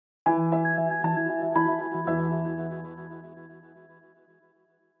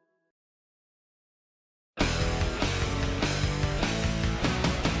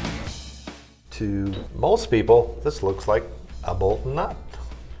To most people, this looks like a bolt and nut.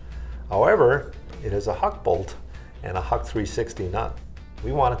 However, it is a Huck bolt and a Huck 360 nut.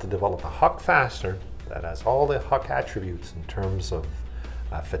 We wanted to develop a Huck fastener that has all the Huck attributes in terms of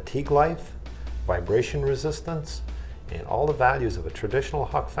fatigue life, vibration resistance, and all the values of a traditional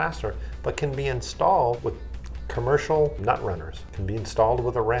Huck fastener, but can be installed with commercial nut runners, can be installed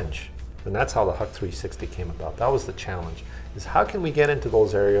with a wrench. And that's how the Huck 360 came about. That was the challenge, is how can we get into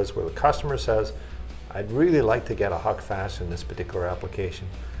those areas where the customer says, I'd really like to get a Huck fastener in this particular application.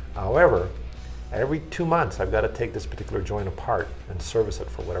 However, every 2 months I've got to take this particular joint apart and service it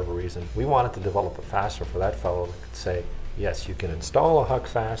for whatever reason. We wanted to develop a fastener for that fellow that could say, yes, you can install a Huck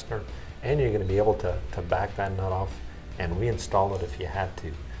fastener and you're going to be able to back that nut off and reinstall it if you had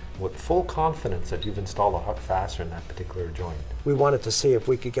to, with full confidence that you've installed a Huck fastener in that particular joint. We wanted to see if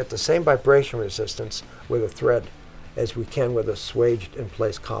we could get the same vibration resistance with a thread as we can with a swaged in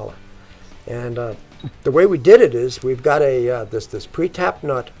place collar. And the way we did it is we've got a this pre-tapped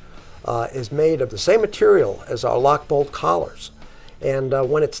nut is made of the same material as our lock bolt collars. And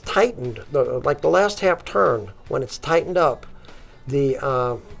when it's tightened, like the last half turn, when it's tightened up,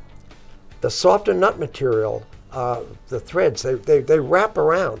 the softer nut material, the threads, they wrap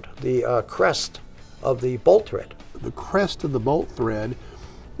around the crest of the bolt thread. The crest of the bolt thread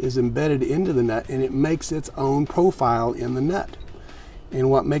is embedded into the nut and it makes its own profile in the nut. And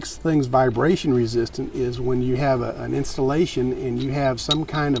what makes things vibration resistant is when you have an installation and you have some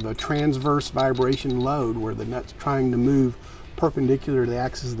kind of a transverse vibration load where the nut's trying to move perpendicular to the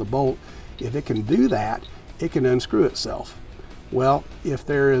axis of the bolt. If it can do that, it can unscrew itself. Well, if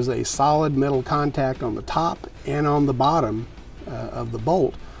there is a solid metal contact on the top and on the bottom of the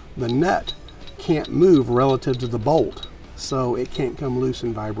bolt, the nut can't move relative to the bolt, so it can't come loose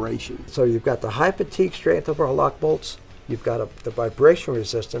in vibration. So you've got the high fatigue strength of our lock bolts, you've got the vibration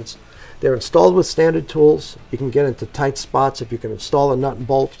resistance. They're installed with standard tools. You can get into tight spots. If you can install a nut and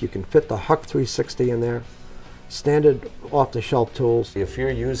bolt, you can fit the Huck 360 in there. Standard off-the-shelf tools. If you're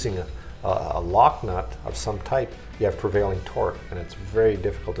using a lock nut of some type, you have prevailing torque, and it's very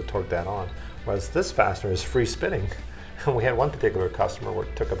difficult to torque that on. Whereas this fastener is free spinning. And we had one particular customer where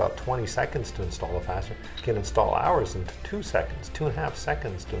it took about 20 seconds to install a fastener. You can install ours in 2 seconds, 2.5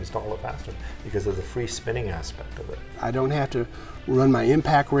 seconds to install a fastener because of the free spinning aspect of it. I don't have to run my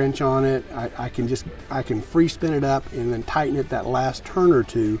impact wrench on it. I can free spin it up and then tighten it that last turn or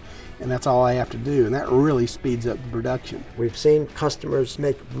two, and that's all I have to do, and that really speeds up the production. We've seen customers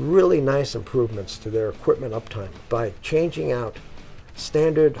make really nice improvements to their equipment uptime by changing out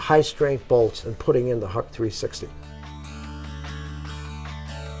standard high strength bolts and putting in the Huck 360.